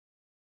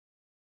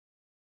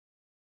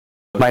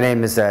My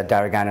name is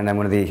Dara Gannon. I'm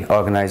one of the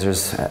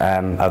organisers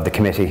of the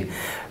committee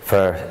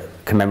for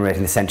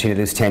commemorating the centenary of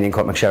Lusitania in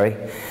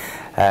Courtmacsherry.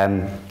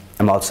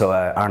 I'm also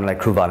an Arnold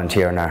crew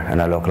volunteer in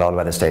our local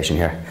all-weather station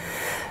here.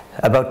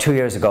 About 2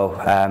 years ago,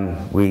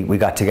 we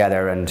got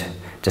together and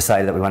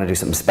decided that we want to do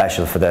something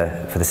special for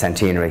the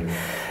centenary.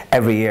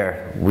 Every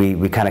year,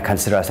 we kind of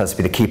consider ourselves to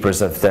be the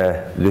keepers of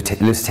the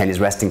Lusitania's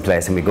resting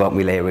place, and we go out and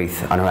we lay a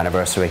wreath on her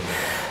anniversary.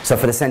 So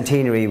for the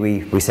centenary,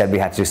 we said we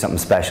had to do something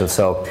special.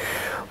 So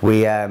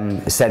we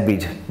said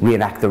we'd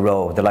reenact the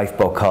row, the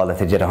lifeboat call that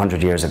they did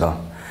 100 years ago.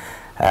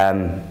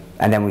 And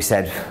then we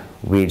said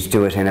we'd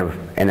do it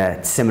in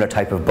a similar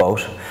type of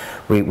boat.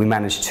 We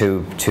managed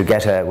to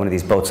get one of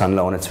these boats on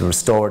loan. It's a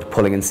restored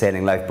pulling and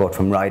sailing lifeboat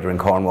from Ryder in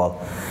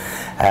Cornwall.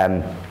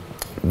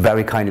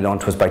 Very kindly loaned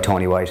to us by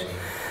Tony White.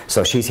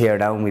 So she's here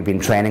now, and we've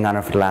been training on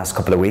her for the last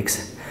couple of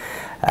weeks.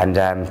 And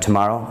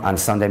tomorrow, on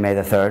Sunday, May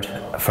the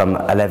 3rd, from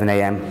 11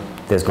 AM,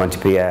 there's going to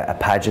be a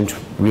pageant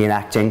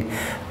reenacting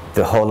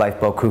the whole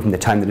lifeboat crew from the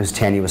time that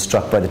Lusitania was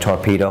struck by the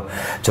torpedo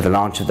to the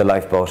launch of the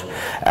lifeboat.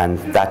 And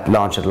that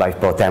launch of the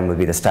lifeboat then will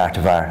be the start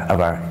of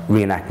our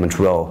reenactment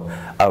row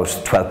out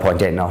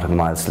 12.8 nautical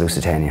miles to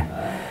Lusitania.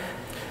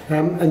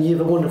 And you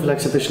have a wonderful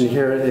exhibition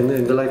here in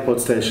the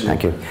lifeboat station.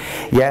 Thank you.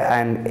 Yeah,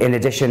 and in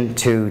addition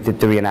to the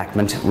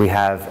reenactment, we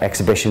have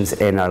exhibitions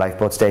in our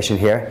lifeboat station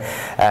here.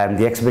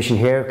 The exhibition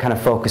here kind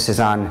of focuses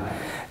on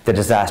the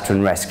disaster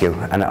and rescue,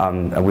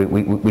 and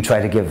we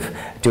try to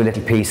do a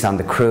little piece on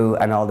the crew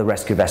and all the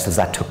rescue vessels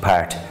that took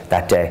part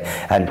that day.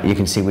 And you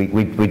can see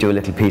we do a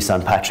little piece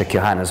on Patrick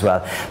Keohane as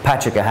well.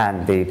 Patrick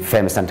Keohane, the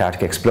famous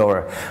Antarctic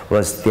explorer,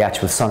 was the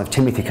actual son of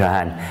Timothy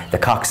Keohane, the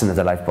coxswain of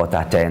the lifeboat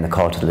that day in the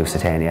call to the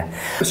Lusitania.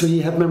 So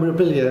you have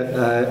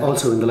memorabilia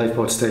also in the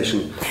lifeboat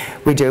station?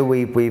 We do.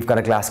 We've got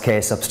a glass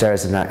case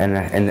upstairs in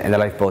the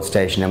lifeboat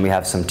station, and we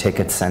have some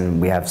tickets, and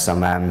we have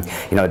some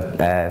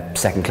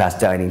second-class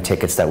dining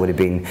tickets that would have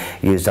been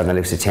used on the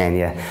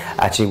Lusitania.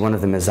 Actually, one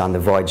of them is on the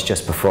voyage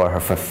just before her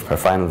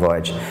final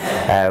voyage.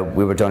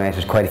 We were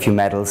donated quite a few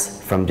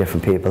medals from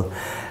different people.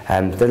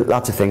 There are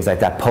lots of things like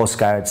that.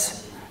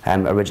 Postcards,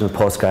 original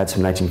postcards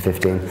from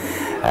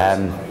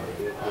 1915.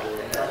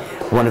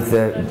 One of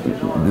the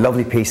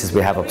lovely pieces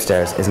we have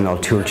upstairs is an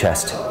old tool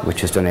chest,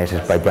 which was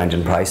donated by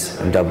Brendan Price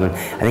in Dublin.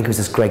 I think it was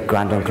his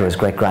great-granduncle or his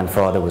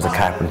great-grandfather was a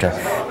carpenter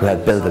who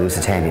helped build the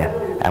Lusitania,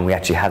 and we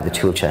actually have the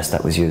tool chest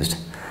that was used.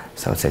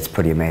 So it's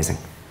pretty amazing.